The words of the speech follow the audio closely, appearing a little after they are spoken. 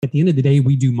at the end of the day,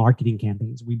 we do marketing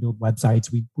campaigns, we build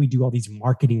websites, we do all these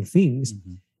marketing things.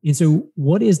 Mm-hmm. And so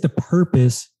what is the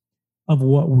purpose of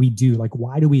what we do? Like,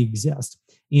 why do we exist?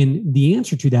 And the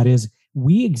answer to that is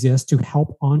we exist to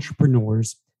help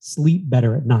entrepreneurs sleep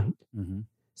better at night. Mm-hmm.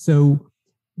 So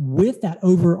with that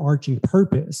overarching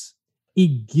purpose,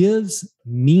 it gives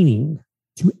meaning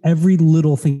to every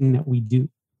little thing that we do.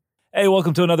 Hey,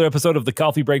 welcome to another episode of the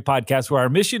Coffee Break Podcast, where our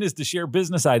mission is to share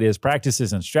business ideas,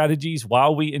 practices, and strategies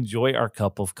while we enjoy our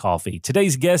cup of coffee.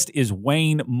 Today's guest is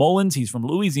Wayne Mullins. He's from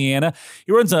Louisiana.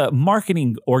 He runs a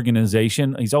marketing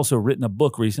organization. He's also written a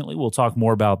book recently. We'll talk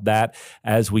more about that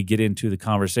as we get into the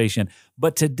conversation.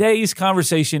 But today's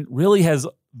conversation really has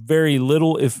very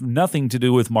little, if nothing, to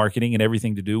do with marketing and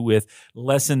everything to do with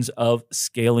lessons of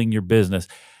scaling your business.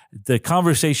 The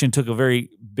conversation took a very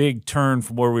big turn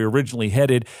from where we originally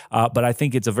headed, but I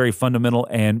think it's a very fundamental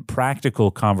and practical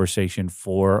conversation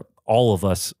for all of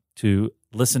us to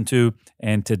listen to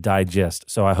and to digest.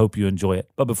 So I hope you enjoy it.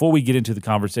 But before we get into the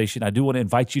conversation, I do want to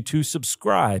invite you to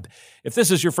subscribe. If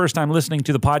this is your first time listening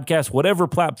to the podcast, whatever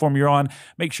platform you're on,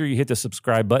 make sure you hit the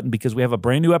subscribe button, because we have a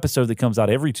brand new episode that comes out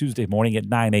every Tuesday morning at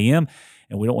 9 a.m.,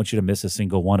 and we don't want you to miss a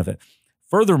single one of it.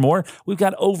 Furthermore, we've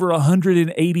got over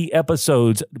 180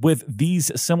 episodes with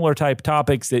these similar type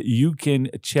topics that you can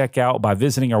check out by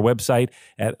visiting our website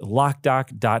at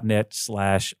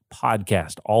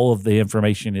lockdoc.net/podcast. All of the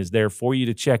information is there for you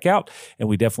to check out, and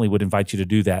we definitely would invite you to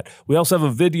do that. We also have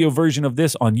a video version of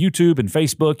this on YouTube and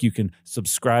Facebook. You can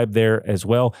subscribe there as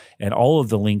well, and all of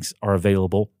the links are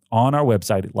available on our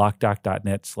website at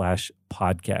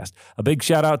lockdoc.net/podcast. A big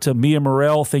shout out to Mia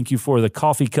Morrell. Thank you for the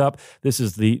coffee cup. This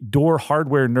is the Door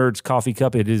Hardware Nerds coffee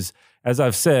cup. It is, as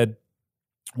I've said,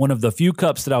 one of the few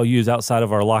cups that I'll use outside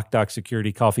of our LockDoc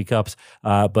security coffee cups,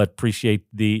 but appreciate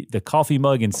the coffee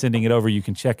mug and sending it over. You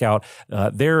can check out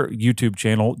their YouTube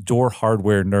channel, Door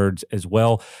Hardware Nerds, as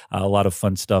well. A lot of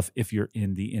fun stuff if you're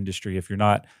in the industry. If you're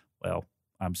not, well,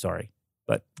 I'm sorry.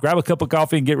 But grab a cup of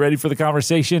coffee and get ready for the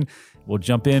conversation. We'll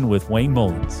jump in with Wayne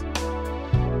Mullins.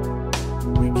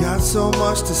 We got so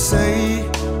much to say.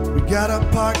 We got a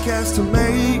podcast to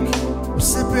make. We're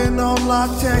sipping on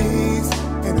lattes,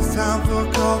 and it's time for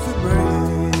a coffee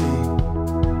break.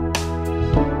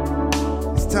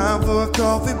 It's time for a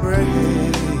coffee break.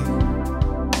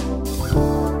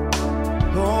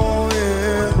 Oh,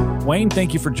 yeah. Wayne,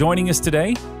 thank you for joining us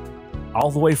today,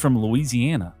 all the way from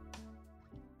Louisiana.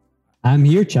 I'm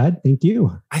here, Chad. Thank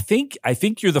you. I think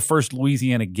you're the first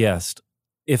Louisiana guest,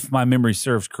 if my memory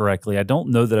serves correctly. I don't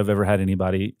know that I've ever had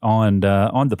anybody on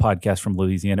the podcast from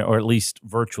Louisiana, or at least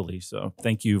virtually. So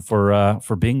thank you for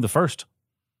being the first.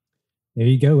 There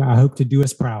you go. I hope to do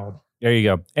us proud. There you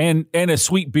go. And a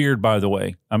sweet beard, by the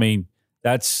way. I mean,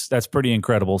 that's pretty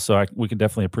incredible. So we can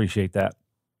definitely appreciate that.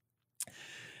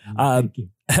 Thank you.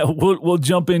 We'll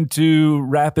jump into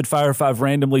rapid fire 5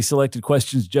 randomly selected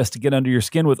questions just to get under your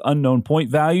skin with unknown point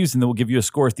values, and then we'll give you a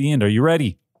score at the end. Are you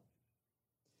ready?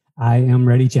 I am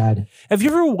ready, Chad. Have you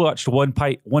ever watched One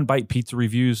Bite Pizza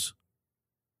reviews?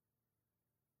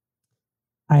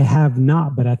 I have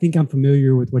not, but I think I'm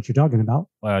familiar with what you're talking about.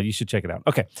 Well, you should check it out.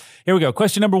 Okay, here we go.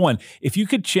 Question number 1. If you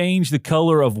could change the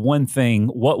color of one thing,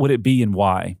 what would it be and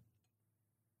why?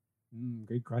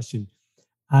 Great question.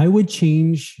 I would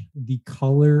change the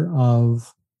color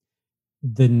of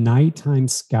the nighttime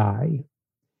sky,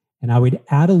 and I would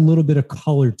add a little bit of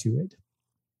color to it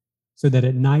so that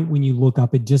at night when you look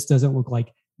up, it just doesn't look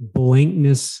like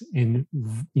blankness and,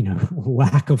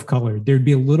 lack of color. There'd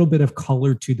be a little bit of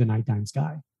color to the nighttime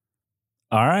sky.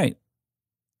 All right.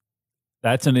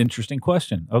 That's an interesting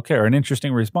question. Okay, or an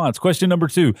interesting response. Question number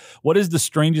 2. What is the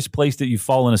strangest place that you've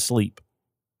fallen asleep?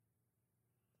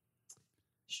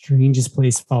 Strangest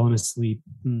place fallen asleep.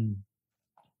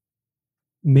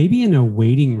 Maybe in a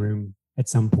waiting room at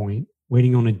some point,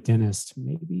 waiting on a dentist,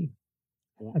 maybe.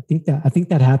 I think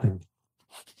that happened.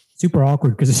 Super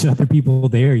awkward because there's other people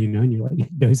there, and you're like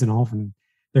dozing off and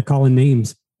they're calling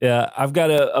names. Yeah, I've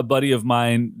got a buddy of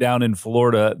mine down in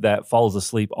Florida that falls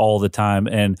asleep all the time,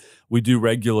 and we do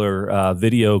regular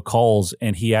video calls,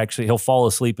 and he'll fall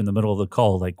asleep in the middle of the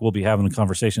call. Like, we'll be having a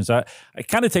conversation. So I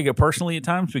kind of take it personally at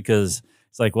times, because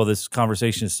it's like, well, this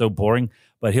conversation is so boring,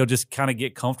 but he'll just kind of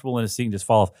get comfortable in his seat and just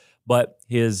fall off. But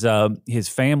his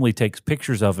family takes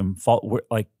pictures of him,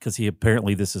 because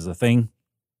apparently this is a thing,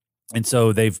 and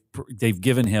so they've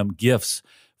given him gifts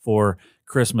for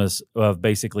Christmas of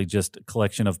basically just a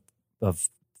collection of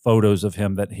photos of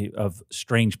him of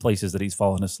strange places that he's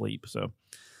fallen asleep. So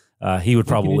he would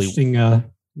probably interesting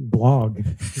blog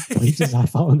places I've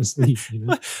fallen asleep.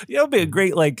 Yeah, it'll be a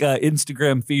great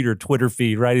Instagram feed or Twitter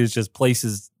feed, right? It's just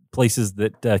places places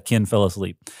that Ken fell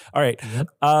asleep. All right. Yep.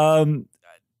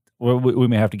 We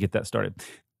may have to get that started.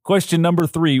 Question number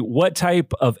 3, what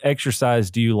type of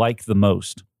exercise do you like the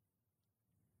most?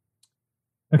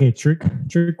 Okay, trick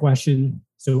question.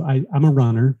 So I'm a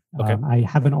runner. Okay. I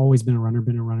haven't always been a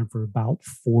runner for about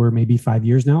 4, maybe 5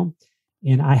 years now.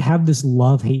 And I have this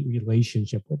love-hate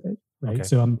relationship with it, right? Okay.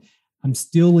 So I'm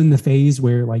still in the phase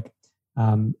where like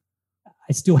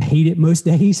I still hate it most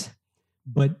days,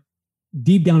 but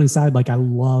deep down inside, like I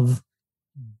love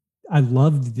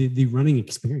the running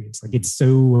experience. Like it's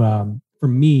so for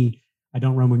me, I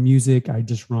don't run with music. I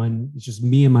just run. It's just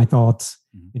me and my thoughts.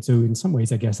 Mm-hmm. And so in some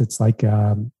ways, I guess it's like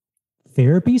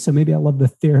therapy. So maybe I love the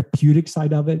therapeutic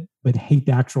side of it, but hate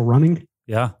the actual running.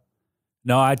 Yeah.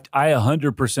 No, I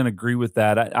 100% agree with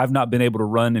that. I've not been able to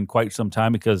run in quite some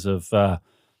time because of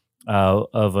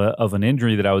an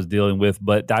injury that I was dealing with.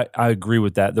 But I agree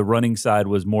with that. The running side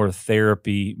was more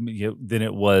therapy than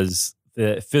it was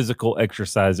the physical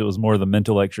exercise. It was more the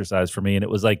mental exercise for me, and it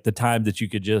was like the time that you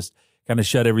could just kind of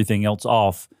shut everything else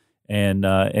off and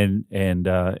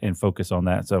focus on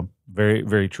that. So very,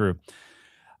 very true.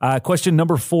 Question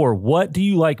number 4: what do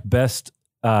you like best?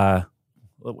 Let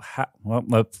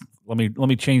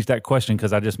me change that question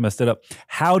because I just messed it up.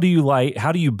 How do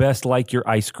you best like your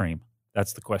ice cream?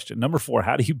 That's the question. Number 4: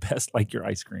 how do you best like your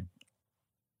ice cream?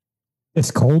 Does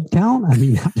cold count? I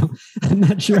mean, I'm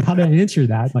not sure how to answer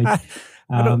that. Like,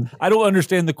 I don't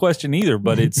understand the question either,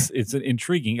 but it's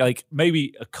intriguing. Like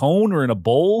maybe a cone or in a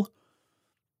bowl.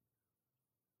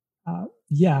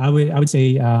 Yeah, I would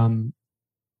say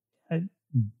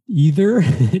either.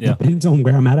 It depends on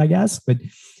where I'm at, I guess, but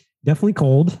definitely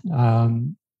cold,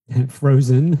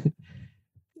 frozen,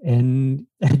 and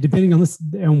depending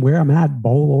on where I'm at,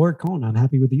 bowl or cone, I'm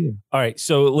happy with either. All right,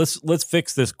 so let's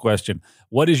fix this question.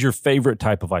 What is your favorite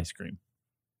type of ice cream?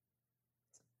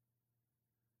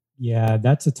 Yeah,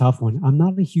 that's a tough one. I'm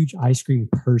not a huge ice cream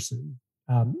person.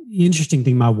 Interesting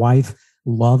thing, my wife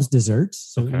loves desserts.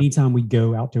 So anytime we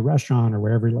go out to a restaurant or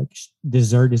wherever, like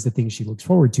dessert is the thing she looks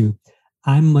forward to.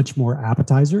 I'm much more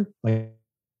appetizer. Like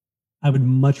I would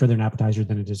much rather an appetizer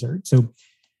than a dessert. So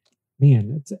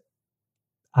man, it's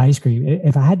ice cream.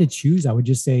 If I had to choose, I would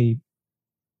just say,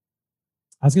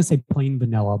 I was going to say plain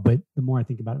vanilla, but the more I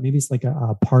think about it, maybe it's like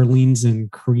a Parlene's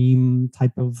and cream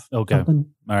type of something.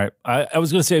 All right. I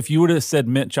was going to say, if you would have said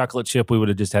mint chocolate chip, we would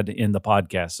have just had to end the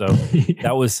podcast. So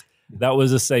that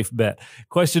was a safe bet.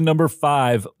 Question number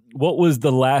 5. What was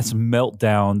the last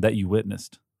meltdown that you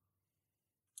witnessed?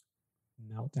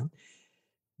 Meltdown.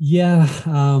 Yeah.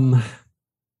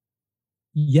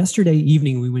 Yesterday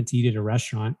evening, we went to eat at a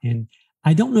restaurant, and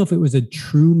I don't know if it was a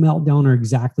true meltdown or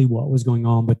exactly what was going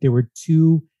on, but there were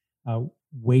 2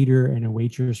 waiter and a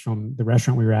waitress from the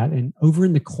restaurant we were at. And over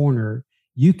in the corner,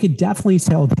 you could definitely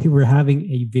tell they were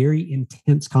having a very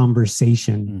intense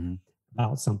conversation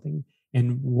about something.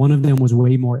 And one of them was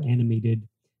way more animated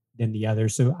than the other.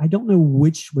 So I don't know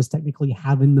which was technically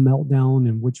having the meltdown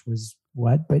and which was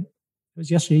what, but it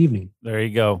was yesterday evening. There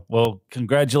you go. Well,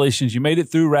 congratulations. You made it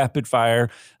through rapid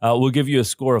fire. We'll give you a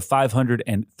score of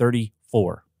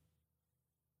 534.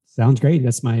 Sounds great.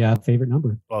 That's my favorite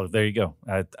number. Well, there you go.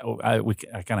 I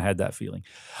kind of had that feeling.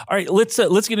 All right, let's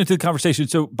get into the conversation.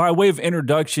 So, by way of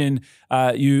introduction,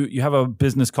 you have a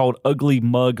business called Ugly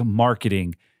Mug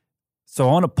Marketing. So,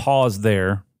 I want to pause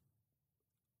there.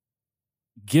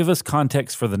 Give us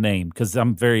context for the name because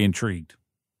I'm very intrigued.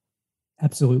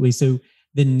 Absolutely. So,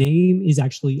 the name is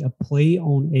actually a play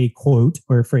on a quote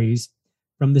or a phrase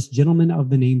from this gentleman of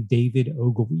the name David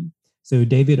Ogilvy. So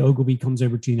David Ogilvy comes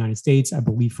over to the United States, I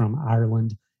believe from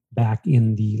Ireland, back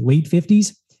in the late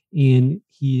 50s. And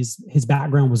his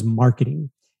background was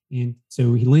marketing. And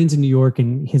so he lands in New York,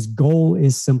 and his goal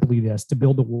is simply this: to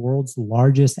build the world's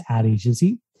largest ad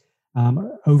agency.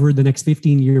 Over the next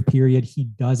 15-year period, he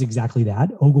does exactly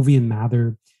that. Ogilvy and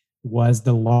Mather was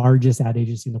the largest ad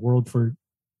agency in the world for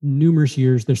numerous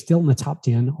years. They're still in the top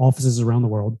 10 offices around the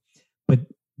world. But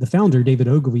the founder, David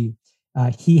Ogilvy,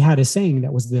 he had a saying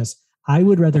that was this: I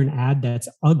would rather an ad that's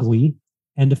ugly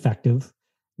and effective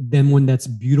than one that's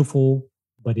beautiful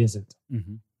but isn't.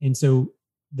 Mm-hmm. And so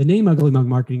the name Ugly Mug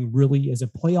Marketing really is a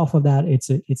play off of that. It's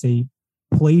a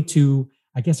play to,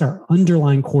 I guess, our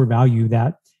underlying core value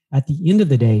that at the end of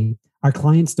the day, our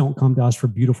clients don't come to us for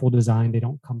beautiful design. They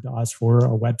don't come to us for a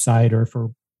website or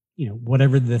for,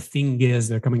 whatever the thing is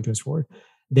they're coming to us for.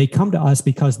 They come to us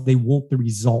because they want the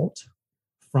result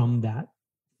from that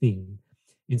thing.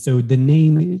 And so the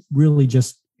name really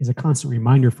just is a constant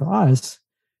reminder for us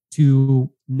to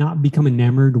not become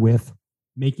enamored with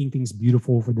making things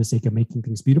beautiful for the sake of making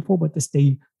things beautiful, but to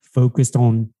stay focused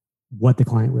on what the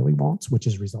client really wants, which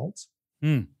is results.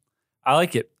 I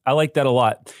like it. I like that a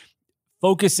lot.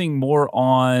 Focusing more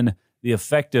on the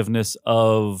effectiveness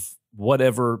of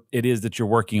whatever it is that you're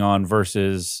working on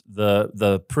versus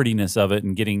the prettiness of it,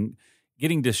 and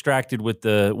getting distracted with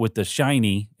the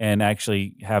shiny and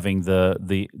actually having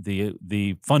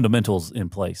the fundamentals in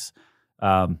place.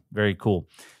 Very cool.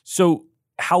 So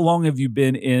how long have you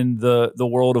been in the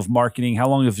world of marketing? How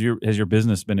long has your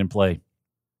business been in play?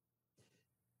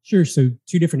 Sure. So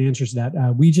 2 different answers to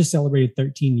that. We just celebrated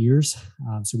 13 years.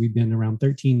 So we've been around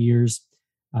 13 years.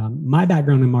 My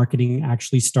background in marketing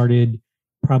actually started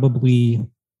probably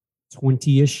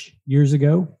 20-ish years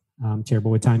ago.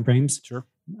 Terrible with time frames. Sure.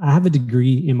 I have a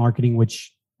degree in marketing,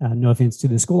 which no offense to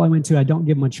the school I went to, I don't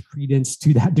give much credence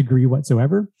to that degree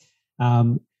whatsoever.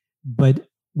 But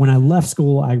when I left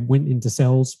school, I went into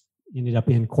sales, ended up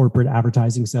in corporate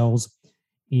advertising sales,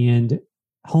 and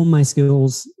honed my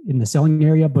skills in the selling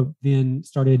area, but then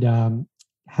started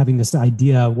having this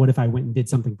idea, what if I went and did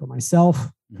something for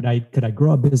myself? Could I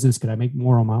grow a business? Could I make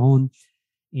more on my own?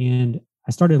 And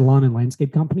I started a lawn and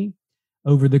landscape company.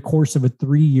 Over the course of a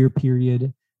 3-year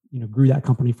period, grew that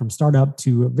company from startup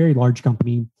to a very large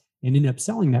company and ended up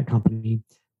selling that company.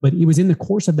 But it was in the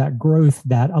course of that growth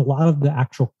that a lot of the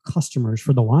actual customers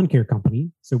for the lawn care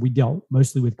company, so we dealt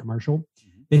mostly with commercial,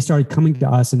 they started coming to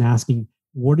us and asking,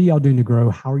 what are y'all doing to grow?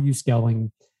 How are you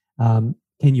scaling? Can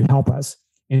you help us?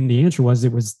 And the answer was,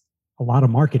 it was a lot of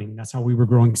marketing. That's how we were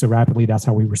growing so rapidly. That's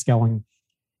how we were scaling.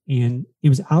 And it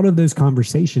was out of those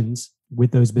conversations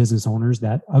with those business owners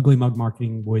that Ugly Mug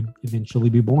Marketing would eventually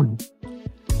be born.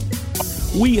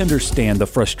 We understand the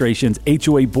frustrations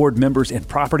HOA board members and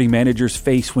property managers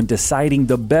face when deciding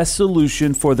the best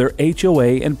solution for their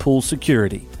HOA and pool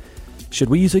security. Should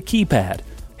we use a keypad,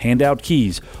 hand out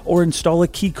keys, or install a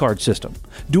key card system?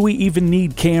 Do we even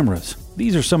need cameras?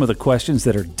 These are some of the questions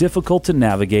that are difficult to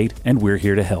navigate, and we're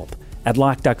here to help. At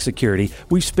Lockdock Security,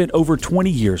 we've spent over 20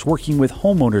 years working with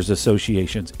homeowners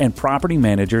associations and property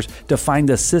managers to find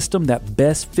the system that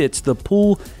best fits the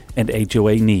pool and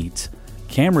HOA needs.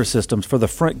 Camera systems for the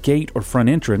front gate or front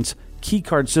entrance, key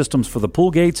card systems for the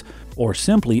pool gates, or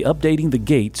simply updating the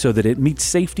gate so that it meets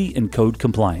safety and code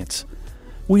compliance.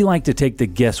 We like to take the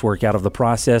guesswork out of the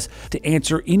process to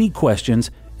answer any questions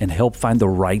and help find the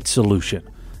right solution.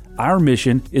 Our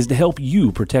mission is to help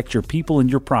you protect your people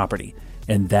and your property,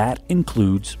 and that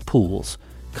includes pools.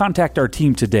 Contact our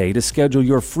team today to schedule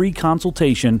your free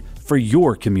consultation for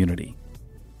your community.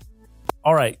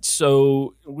 All right,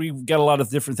 so we've got a lot of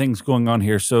different things going on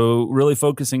here. So really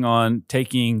focusing on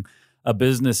taking a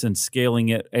business and scaling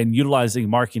it and utilizing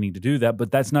marketing to do that,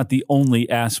 but that's not the only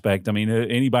aspect. I mean,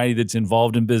 anybody that's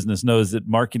involved in business knows that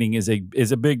marketing is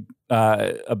a big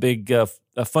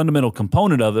fundamental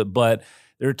component of it, but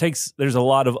there's a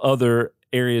lot of other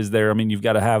areas there. I mean, you've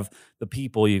got to have the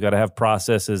people, you've got to have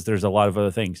processes. There's a lot of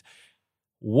other things.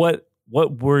 What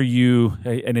were you,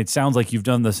 and it sounds like you've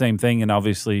done the same thing and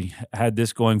obviously had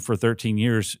this going for 13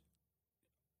 years.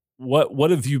 What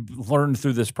have you learned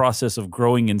through this process of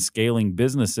growing and scaling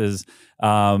businesses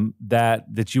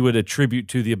that you would attribute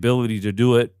to the ability to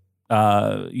do it,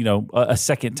 a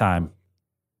second time?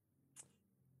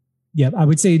 Yeah, I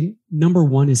would say number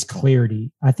one is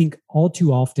clarity. I think all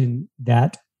too often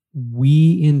that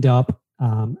we end up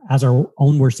as our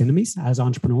own worst enemies as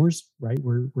entrepreneurs, right?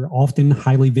 We're often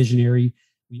highly visionary.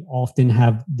 We often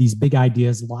have these big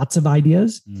ideas, lots of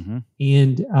ideas. Mm-hmm.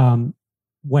 And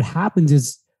what happens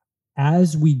is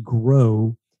as we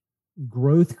grow,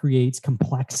 growth creates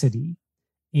complexity.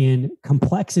 And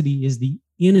complexity is the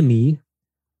enemy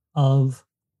of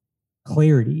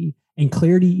clarity. And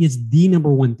clarity is the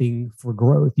number one thing for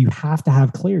growth. You have to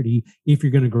have clarity if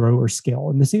you're going to grow or scale.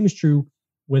 And the same is true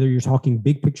whether you're talking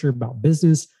big picture about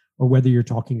business or whether you're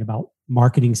talking about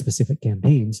marketing specific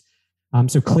campaigns.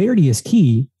 So clarity is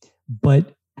key,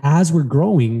 but as we're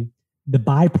growing, the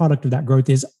byproduct of that growth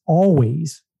is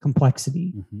always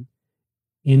complexity. Mm-hmm.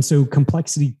 And so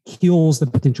complexity kills the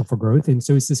potential for growth. And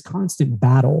so it's this constant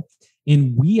battle.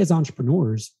 And we as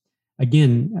entrepreneurs,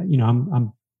 again,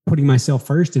 I'm putting myself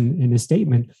first in this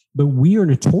statement, but we are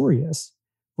notorious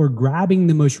for grabbing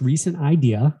the most recent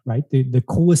idea, right? The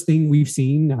coolest thing we've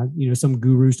seen, some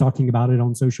gurus talking about it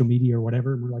on social media or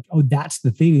whatever. And we're like, oh, that's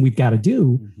the thing we've got to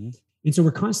do. Mm-hmm. And so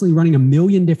we're constantly running a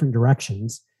million different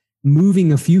directions,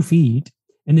 moving a few feet,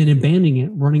 and then abandoning it,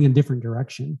 running a different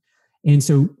direction. And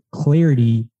so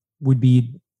clarity would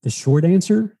be the short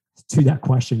answer to that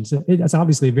question. So that's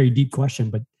obviously a very deep question,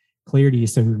 but clarity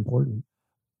is so important.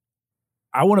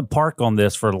 I want to park on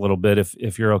this for a little bit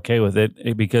if you're okay with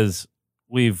it, because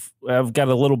I've got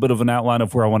a little bit of an outline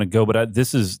of where I want to go, but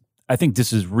I think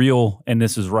this is real and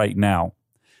this is right now.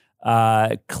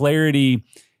 Clarity,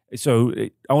 So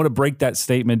I want to break that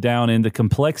statement down into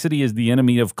complexity is the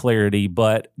enemy of clarity,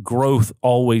 but growth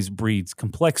always breeds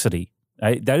complexity.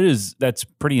 Right? That's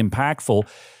pretty impactful.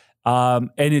 And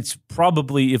it's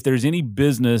probably, if there's any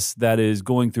business that is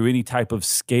going through any type of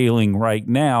scaling right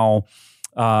now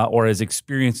or has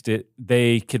experienced it,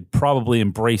 they could probably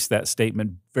embrace that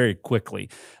statement very quickly.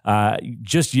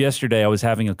 Just yesterday, I was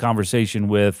having a conversation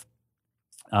with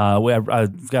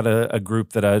I've got a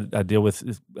group that I deal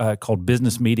with called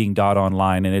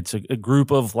businessmeeting.online, and it's a group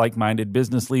of like-minded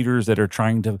business leaders that are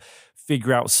trying to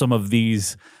figure out some of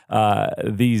these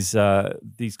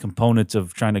components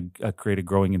of trying to create a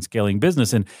growing and scaling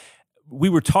business. And we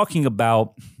were talking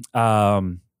about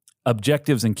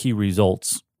objectives and key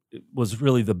results. It was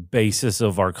really the basis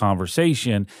of our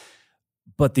conversation.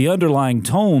 But the underlying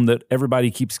tone that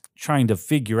everybody keeps trying to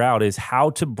figure out is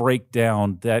how to break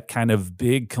down that kind of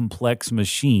big, complex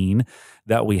machine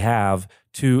that we have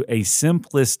to a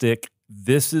simplistic,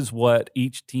 this is what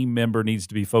each team member needs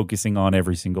to be focusing on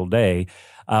every single day.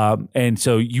 And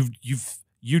so you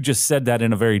just said that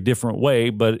in a very different way,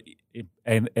 but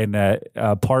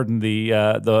pardon the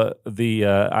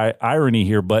irony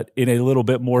here, but in a little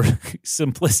bit more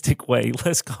simplistic way,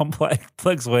 less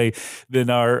complex way than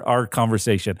our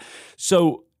conversation.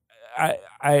 So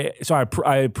I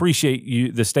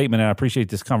appreciate the statement, and I appreciate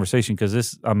this conversation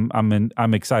because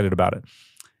I'm excited about it.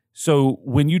 So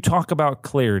when you talk about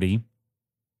clarity,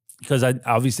 because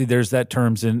obviously there's that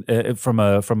terms from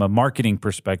a marketing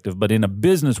perspective, but in a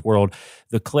business world,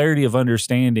 the clarity of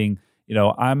understanding.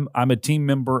 I'm a team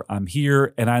member, I'm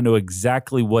here, and I know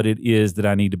exactly what it is that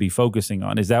I need to be focusing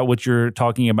on. Is that what you're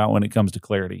talking about when it comes to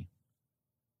clarity?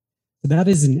 That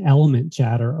is an element,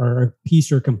 Chad, or a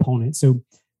piece or a component. So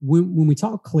when we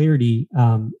talk clarity,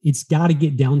 it's got to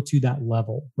get down to that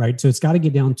level, right? So it's got to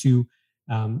get down to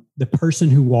the person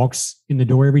who walks in the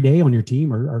door every day on your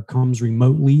team or comes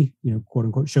remotely, quote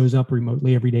unquote, shows up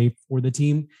remotely every day for the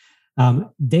team.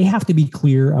 They have to be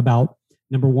clear about,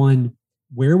 number one,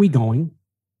 where are we going?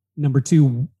 Number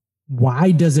two,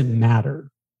 why does it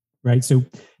matter? Right. So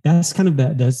that's kind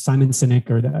of the Simon Sinek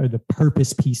or the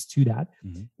purpose piece to that.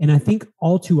 Mm-hmm. And I think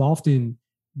all too often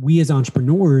we as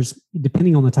entrepreneurs,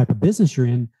 depending on the type of business you're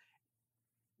in,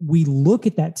 we look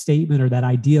at that statement or that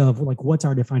idea of like, what's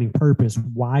our defining purpose?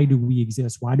 Why do we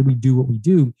exist? Why do we do what we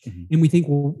do? Mm-hmm. And we think,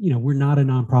 well, we're not a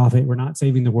nonprofit. We're not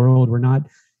saving the world. We're not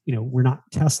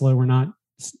Tesla. We're not,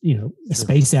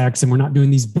 SpaceX, and we're not doing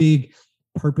these big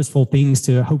purposeful things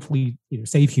to hopefully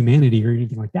save humanity or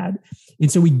anything like that.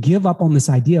 And so we give up on this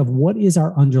idea of what is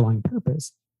our underlying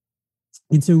purpose.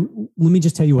 And so let me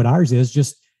just tell you what ours is,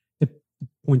 just to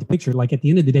point the picture. Like at the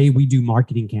end of the day, we do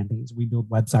marketing campaigns, we build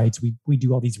websites, we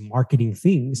do all these marketing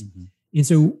things. Mm-hmm. And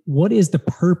so what is the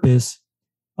purpose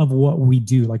of what we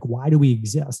do? Like, why do we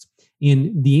exist?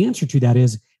 And the answer to that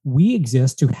is we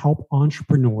exist to help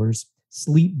entrepreneurs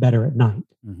sleep better at night.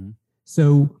 Mm-hmm.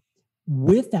 So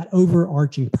with that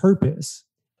overarching purpose,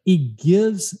 it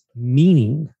gives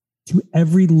meaning to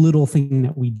every little thing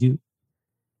that we do.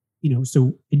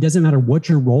 So it doesn't matter what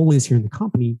your role is here in the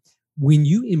company. When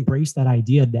you embrace that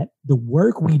idea that the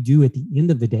work we do at the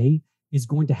end of the day is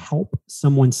going to help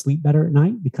someone sleep better at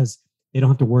night because they don't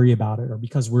have to worry about it, or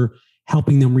because we're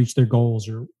helping them reach their goals,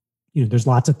 or, there's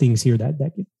lots of things here that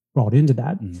get brought into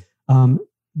that. Mm.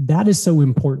 That is so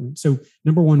important. So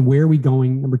number one, where are we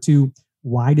going? Number two,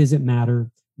 why does it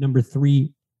matter? Number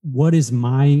three, what is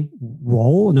my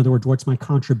role? In other words, what's my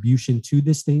contribution to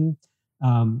this thing?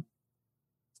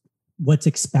 What's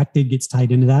expected gets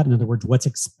tied into that. In other words, what's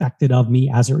expected of me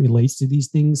as it relates to these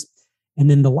things? And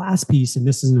then the last piece, and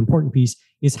this is an important piece,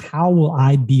 is how will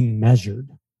I be measured,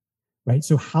 right?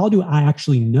 So how do I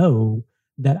actually know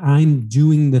that I'm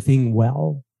doing the thing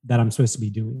well that I'm supposed to be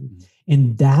doing?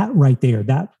 And that right there,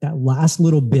 that last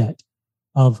little bit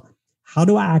of how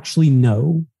do I actually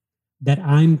know that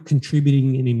I'm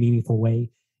contributing in a meaningful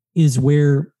way is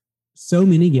where so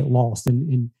many get lost.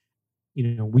 And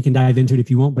we can dive into it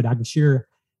if you want, but I can share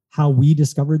how we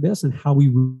discovered this and how we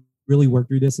really worked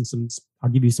through this. And I'll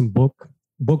give you some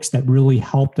books that really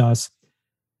helped us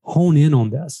hone in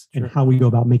on this. Sure. And how we go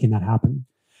about making that happen.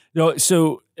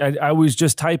 So I was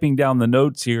just typing down the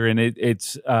notes here, and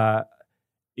it's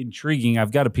intriguing.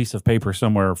 I've got a piece of paper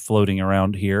somewhere floating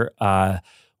around here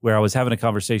where I was having a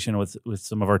conversation with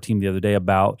some of our team the other day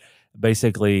about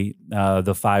basically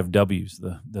the 5 W's,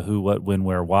 the who, what, when,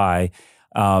 where, why.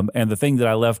 And the thing that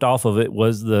I left off of it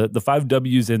was the 5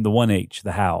 W's and the 1 H,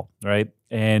 the how, right?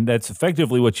 And that's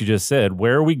effectively what you just said.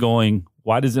 Where are we going?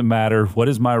 Why does it matter? What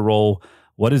is my role?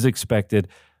 What is expected?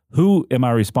 Who am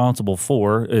I responsible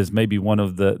for is maybe one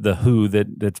of the who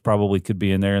that's probably could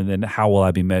be in there. And then how will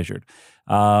I be measured?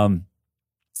 And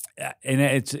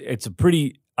it's a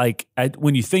pretty,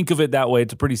 when you think of it that way,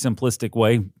 it's a pretty simplistic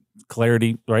way.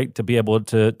 Clarity, right? To be able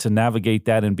to navigate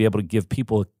that and be able to give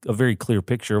people a very clear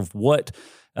picture of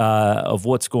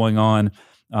what's going on,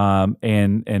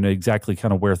 and exactly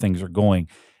kind of where things are going.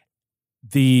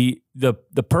 The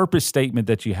purpose statement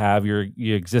that you have,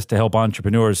 you exist to help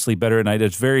entrepreneurs sleep better at night.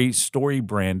 It's very story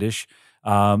brandish,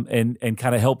 and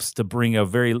kind of helps to bring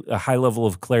a high level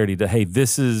of clarity to, hey,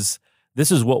 this is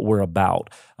what we're about.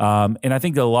 And I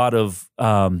think a lot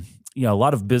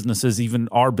of businesses, even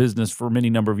our business for many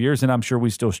number of years, and I'm sure we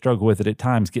still struggle with it at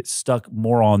times, get stuck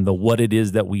more on the what it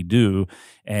is that we do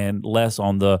and less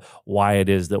on the why it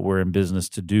is that we're in business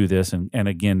to do this. And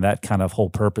again, that kind of whole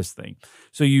purpose thing.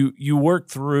 So you work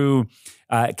through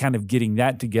kind of getting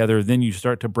that together. Then you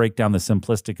start to break down the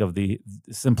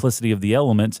simplicity of the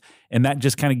elements. And that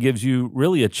just kind of gives you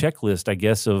really a checklist, I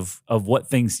guess, of what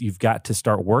things you've got to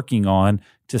start working on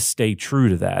to stay true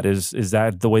to that. Is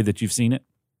that the way that you've seen it?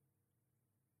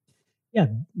 Yeah,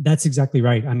 that's exactly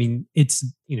right. I mean, it's,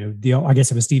 I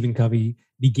guess it was Stephen Covey,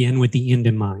 begin with the end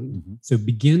in mind. Mm-hmm. So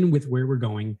begin with where we're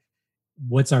going.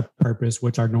 What's our purpose?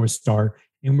 What's our North Star?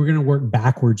 And we're going to work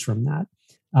backwards from that.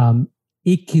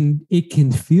 It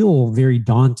can feel very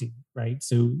daunting, right?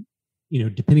 So,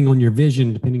 depending on your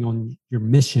vision, depending on your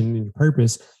mission and your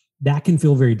purpose, that can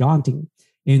feel very daunting.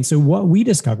 And so what we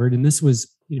discovered, and this was,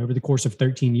 over the course of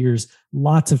 13 years,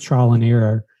 lots of trial and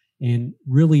error, and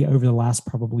really over the last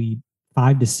probably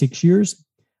 5 to 6 years,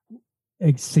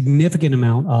 a significant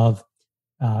amount of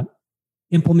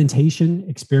implementation,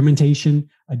 experimentation,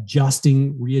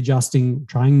 adjusting, readjusting,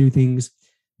 trying new things.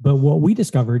 But what we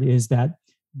discovered is that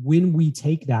when we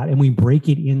take that and we break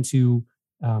it into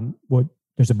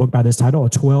there's a book by this title, a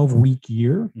 12-week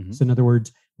year. Mm-hmm. So in other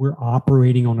words, we're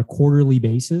operating on a quarterly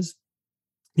basis.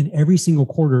 And every single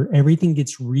quarter, everything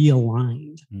gets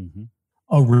realigned mm-hmm.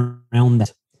 around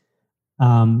that.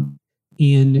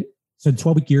 And so the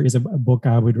 12-week year is a book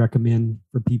I would recommend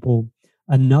for people.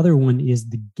 Another one is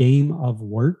The Game of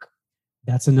Work.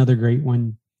 That's another great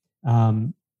one.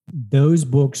 Those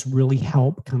books really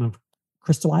help kind of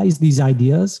crystallize these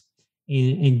ideas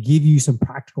and give you some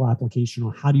practical application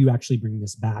on how do you actually bring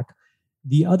this back.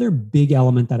 The other big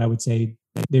element that I would say,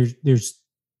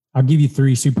 I'll give you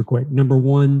 3 super quick. Number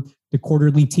 1, the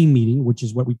quarterly team meeting, which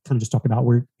is what we kind of just talked about,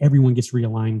 where everyone gets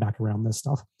realigned back around this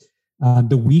stuff.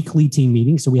 The weekly team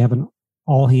meeting. So we have an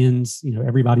all hands,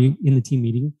 everybody in the team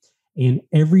meeting, and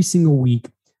every single week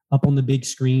up on the big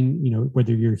screen,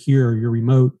 whether you're here or you're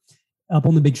remote, up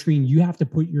on the big screen, you have to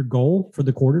put your goal for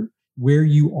the quarter, where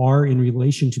you are in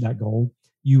relation to that goal.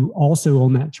 You also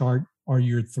on that chart are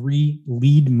your 3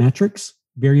 lead metrics.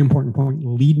 Very important point,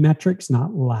 lead metrics,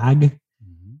 not lag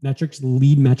mm-hmm. metrics,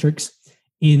 lead metrics,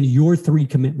 in your 3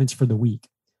 commitments for the week.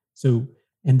 So,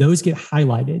 and those get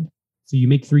highlighted. So you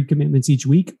make 3 commitments each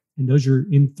week, and those are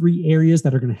in 3 areas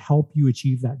that are going to help you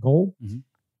achieve that goal. Mm-hmm.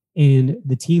 And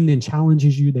the team then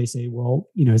challenges you. They say, well,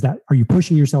 are you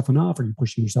pushing yourself enough? Are you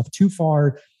pushing yourself too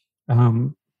far?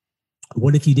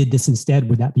 What if you did this instead?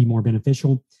 Would that be more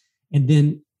beneficial? And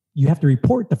then you have to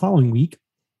report the following week.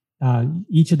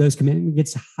 Each of those commitments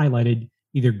gets highlighted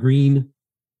either green,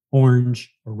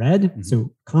 orange, or red. Mm-hmm.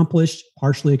 So accomplished,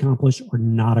 partially accomplished, or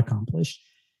not accomplished.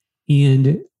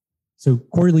 And so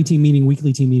quarterly team meeting,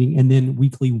 weekly team meeting, and then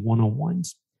weekly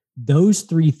one-on-ones. Those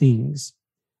 3 things,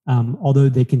 although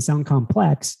they can sound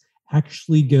complex,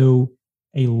 actually go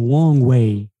a long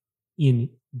way in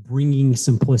bringing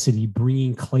simplicity,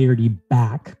 bringing clarity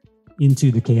back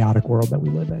into the chaotic world that we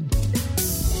live in.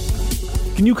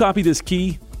 Can you copy this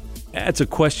key? That's a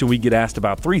question we get asked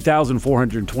about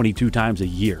 3,422 times a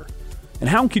year. And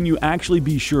how can you actually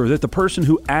be sure that the person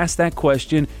who asked that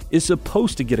question is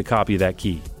supposed to get a copy of that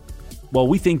key? Well,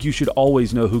 we think you should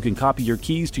always know who can copy your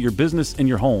keys to your business and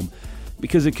your home,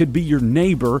 because it could be your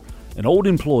neighbor, an old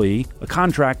employee, a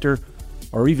contractor,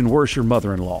 or even worse, your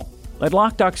mother-in-law. At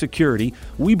LockDoc Security,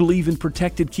 we believe in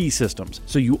protected key systems,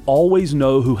 so you always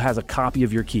know who has a copy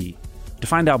of your key. To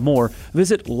find out more,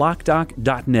 visit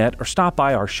lockdoc.net or stop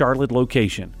by our Charlotte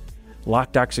location.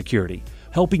 LockDoc Security,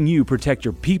 helping you protect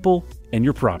your people and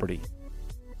your property.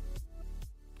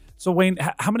 So Wayne,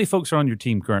 how many folks are on your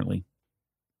team currently?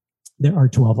 There are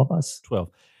 12 of us. 12.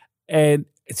 And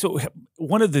so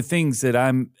one of the things that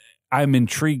I'm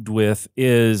intrigued with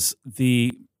is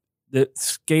the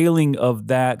scaling of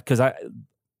that, because I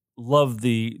love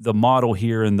the model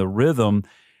here and the rhythm.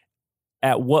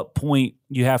 At what point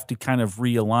you have to kind of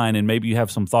realign, and maybe you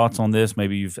have some thoughts on this,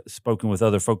 maybe you've spoken with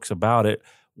other folks about it,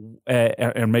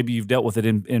 and maybe you've dealt with it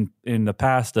in the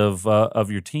past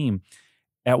of your team.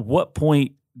 At what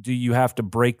point do you have to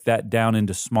break that down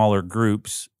into smaller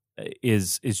groups?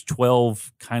 Is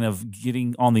 12 kind of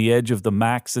getting on the edge of the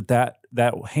max at that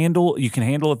handle? You can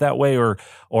handle it that way, or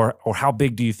how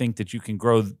big do you think that you can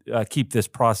grow, keep this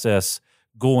process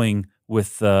going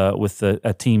with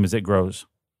a team as it grows?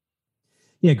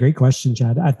 Yeah, great question,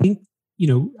 Chad. I think,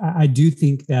 I do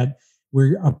think that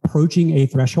we're approaching a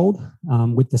threshold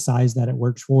with the size that it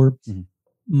works for. Mm-hmm.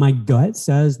 My gut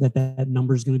says that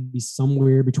number is going to be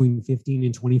somewhere between 15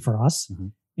 and 20 for us. Mm-hmm.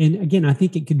 And again, I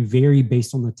think it could vary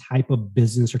based on the type of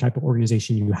business or type of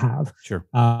organization you have. Sure.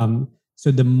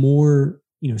 So the more,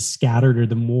 scattered, or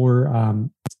the more,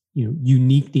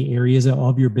 unique the areas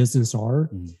of your business are,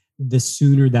 the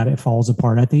sooner that it falls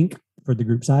apart, I think, for the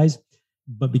group size.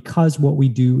 But because what we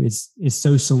do is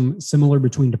so similar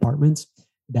between departments,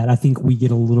 that I think we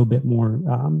get a little bit more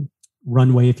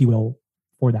runway, if you will,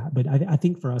 for that. But I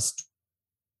think for us,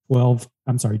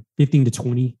 15 to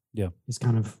 20 is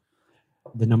kind of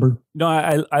the number. No,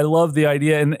 I love the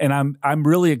idea, and I'm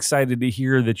really excited to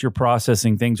hear that you're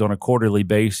processing things on a quarterly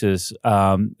basis.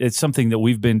 It's something that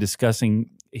we've been discussing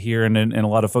here, and a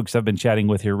lot of folks I've been chatting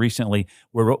with here recently.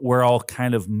 We're all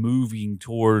kind of moving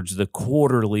towards the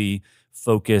quarterly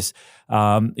focus,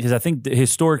 because I think that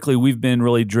historically we've been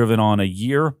really driven on a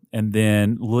year and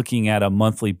then looking at a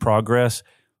monthly progress.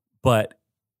 But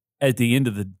at the end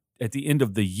of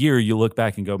the year, you look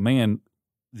back and go, man,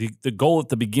 the goal at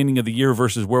the beginning of the year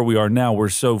versus where we are now, we're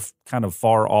so kind of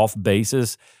far off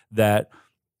basis that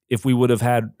if we would have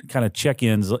had kind of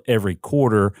check-ins every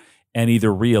quarter and either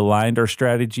realigned our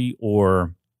strategy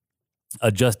or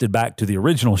adjusted back to the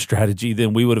original strategy,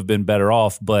 then we would have been better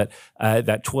off. But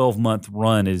that 12-month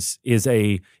run is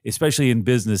especially in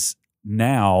business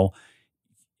now,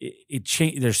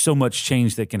 there's so much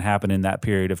change that can happen in that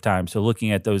period of time. So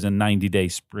looking at those in 90-day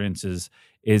sprints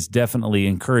is definitely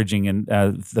encouraging, and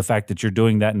the fact that you're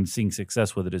doing that and seeing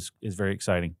success with it is very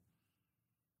exciting.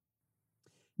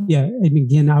 Yeah, and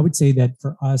again, I would say that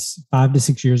for us, 5 to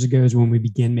 6 years ago is when we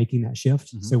began making that shift.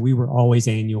 Mm-hmm. So we were always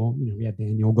annual. We had the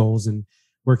annual goals and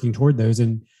working toward those.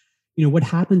 And what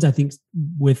happens, I think,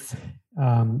 with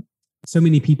so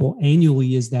many people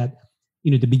annually is that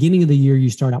the beginning of the year you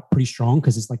start out pretty strong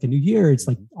because it's like a new year. It's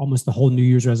like almost the whole New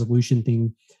Year's resolution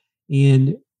thing,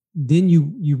 and then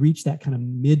you reach that kind of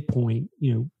midpoint.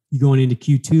 You going into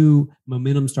Q2,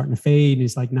 momentum starting to fade, and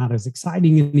it's like not as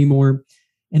exciting anymore.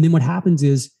 And then what happens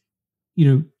is,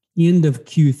 end of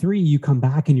Q3, you come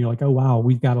back and you're like, oh, wow,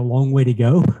 we've got a long way to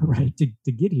go, right,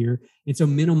 to get here. And so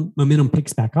momentum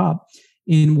picks back up.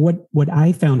 And what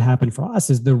I found happened for us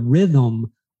is the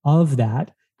rhythm of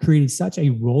that created such a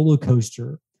roller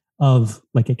coaster of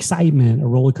like excitement, a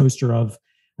roller coaster of,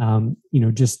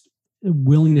 just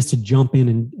willingness to jump in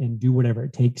and do whatever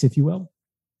it takes, if you will.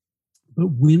 But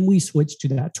when we switch to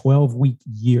that 12-week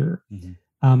year,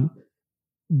 mm-hmm.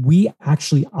 We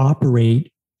actually operate,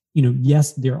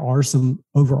 yes, there are some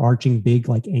overarching big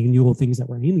like annual things that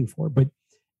we're aiming for, but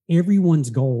everyone's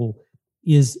goal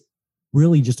is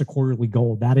really just a quarterly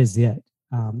goal. That is it.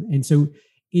 And so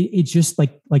it's just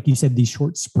like you said, these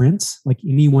short sprints, like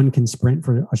anyone can sprint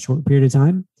for a short period of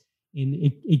time. And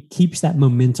it keeps that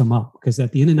momentum up, because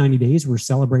at the end of 90 days, we're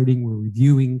celebrating, we're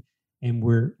reviewing, and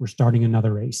we're starting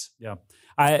another race. Yeah.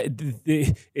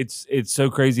 It's so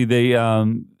crazy. They,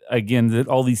 again, that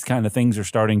all these kind of things are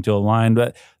starting to align,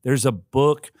 but there's a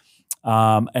book,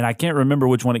 and I can't remember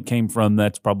which one it came from.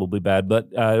 That's probably bad.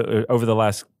 But over the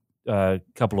last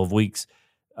couple of weeks,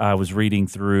 I was reading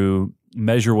through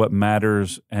Measure What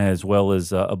Matters, as well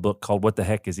as a book called What the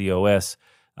Heck is EOS?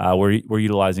 We're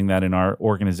utilizing that in our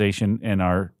organization, and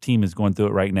our team is going through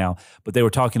it right now. But they were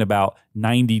talking about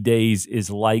 90 days is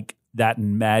like that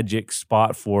magic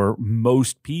spot for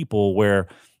most people, where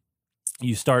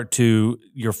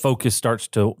your focus starts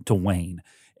to wane,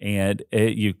 and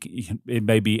it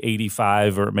may be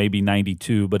 85 or maybe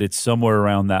 92, but it's somewhere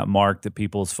around that mark that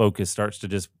people's focus starts to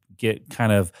just get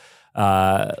kind of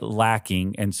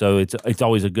lacking. And so it's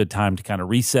always a good time to kind of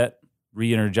reset,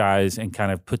 re-energize, and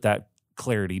kind of put that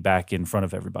clarity back in front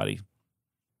of everybody.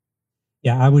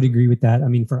 Yeah, I would agree with that. I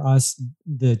mean, for us,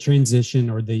 the transition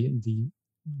or the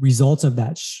results of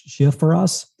that shift for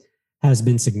us has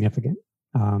been significant.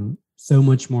 So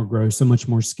much more growth, so much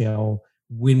more scale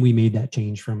when we made that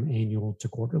change from annual to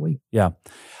quarterly. Yeah.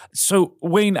 So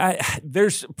Wayne,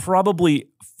 there's probably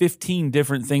 15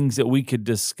 different things that we could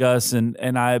discuss, and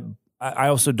I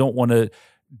also don't want to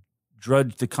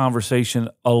drudge the conversation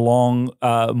along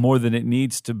more than it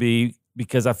needs to be,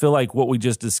 because I feel like what we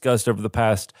just discussed over the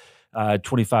past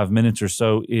 25 minutes or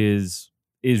so is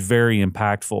very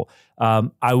impactful.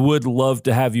 I would love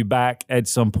to have you back at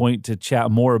some point to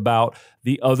chat more about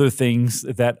the other things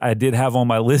that I did have on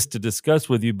my list to discuss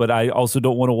with you, but I also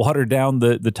don't want to water down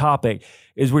the topic.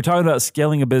 Is we're talking about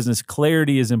scaling a business,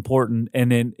 clarity is important,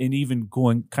 and even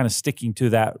going kind of sticking to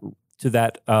that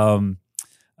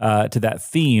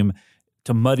theme.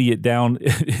 To muddy it down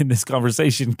in this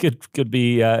conversation could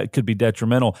be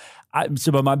detrimental.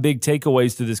 So my big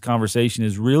takeaways to this conversation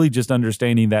is really just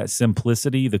understanding that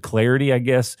simplicity, the clarity, I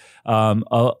guess, of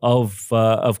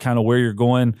kind of where you're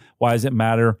going. Why does it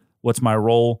matter? What's my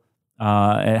role?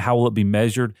 And how will it be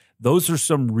measured? Those are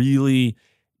some really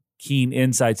keen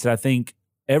insights that I think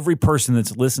every person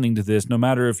that's listening to this, no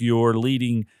matter if you're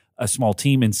leading a small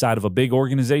team inside of a big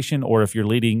organization or if you're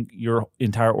leading your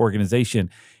entire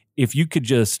organization, if you could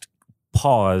just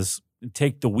pause,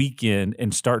 take the weekend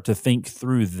and start to think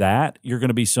through that, you're going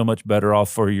to be so much better off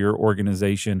for your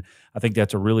organization. I think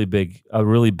that's a really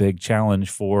big challenge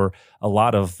for a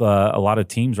lot of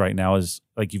teams right now. Is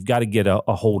like you've got to get a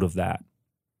hold of that.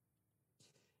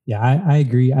 Yeah, I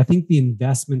agree. I think the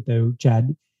investment, though,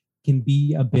 Chad, can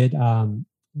be a bit.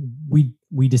 We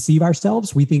deceive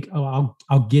ourselves. We think, oh,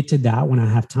 I'll get to that when I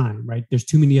have time, right? There's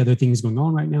too many other things going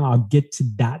on right now. I'll get to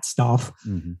that stuff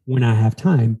when I have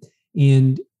time.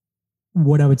 And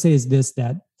what I would say is this,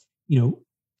 that, you're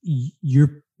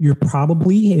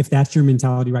probably, if that's your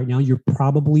mentality right now, you're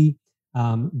probably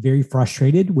very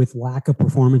frustrated with lack of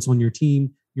performance on your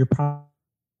team. You're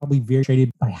probably very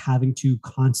frustrated by having to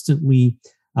constantly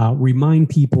remind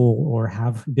people or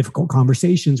have difficult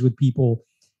conversations with people.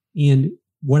 And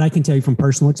what I can tell you from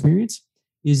personal experience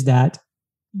is that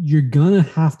you're going to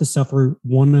have to suffer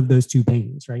one of those two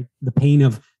pains, right? The pain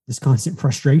of this constant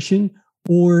frustration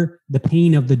or the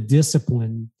pain of the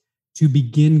discipline to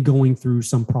begin going through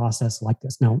some process like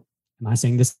this. Now, am I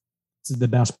saying this is the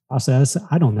best process?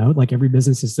 I don't know. Like every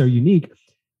business is so unique.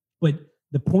 But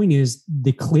the point is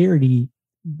the clarity,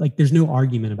 like there's no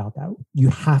argument about that. You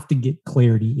have to get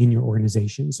clarity in your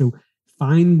organization. So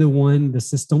find the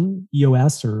system,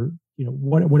 EOS or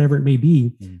whatever it may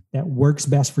be, that works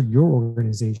best for your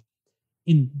organization,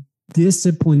 and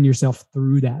discipline yourself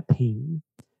through that pain.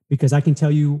 Because I can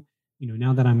tell you,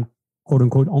 now that I'm quote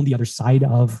unquote on the other side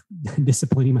of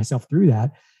disciplining myself through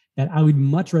that I would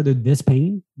much rather this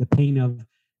pain, the pain of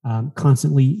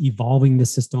constantly evolving the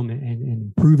system and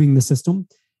improving the system,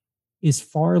 is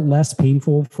far less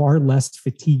painful, far less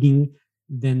fatiguing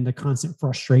than the constant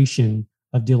frustration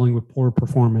of dealing with poor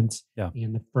performance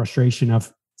and the frustration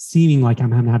of seeming like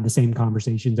I'm having to have the same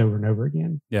conversations over and over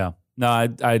again. Yeah. No,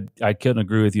 I couldn't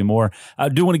agree with you more. I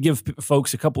do want to give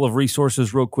folks a couple of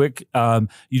resources real quick.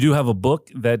 You do have a book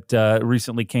that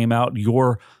recently came out,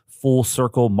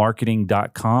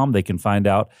 yourfullcirclemarketing.com. They can find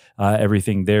out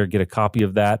everything there, get a copy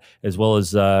of that, as well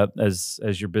as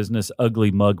your business,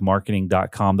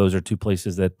 uglymugmarketing.com. Those are two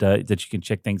places that you can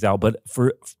check things out. But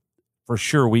for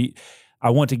sure, I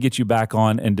want to get you back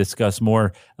on and discuss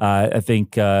more. I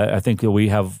think that we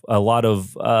have a lot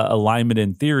of alignment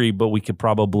in theory, but we could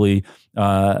probably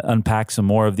unpack some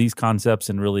more of these concepts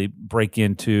and really break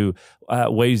into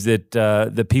ways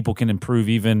that people can improve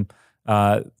even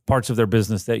parts of their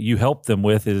business that you help them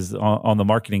with is on the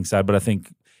marketing side. But I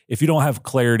think if you don't have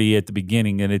clarity at the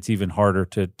beginning, then it's even harder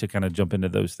to kind of jump into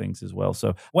those things as well.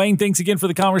 So Wayne, thanks again for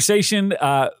the conversation.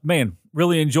 Man,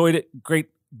 really enjoyed it.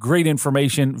 Great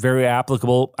information, very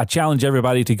applicable. I challenge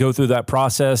everybody to go through that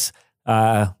process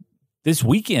this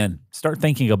weekend. Start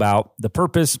thinking about the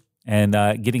purpose and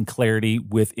getting clarity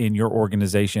within your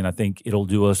organization. I think it'll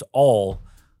do us all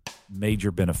major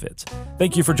benefits.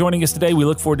 Thank you for joining us today. We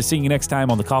look forward to seeing you next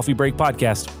time on the Coffee Break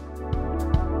Podcast.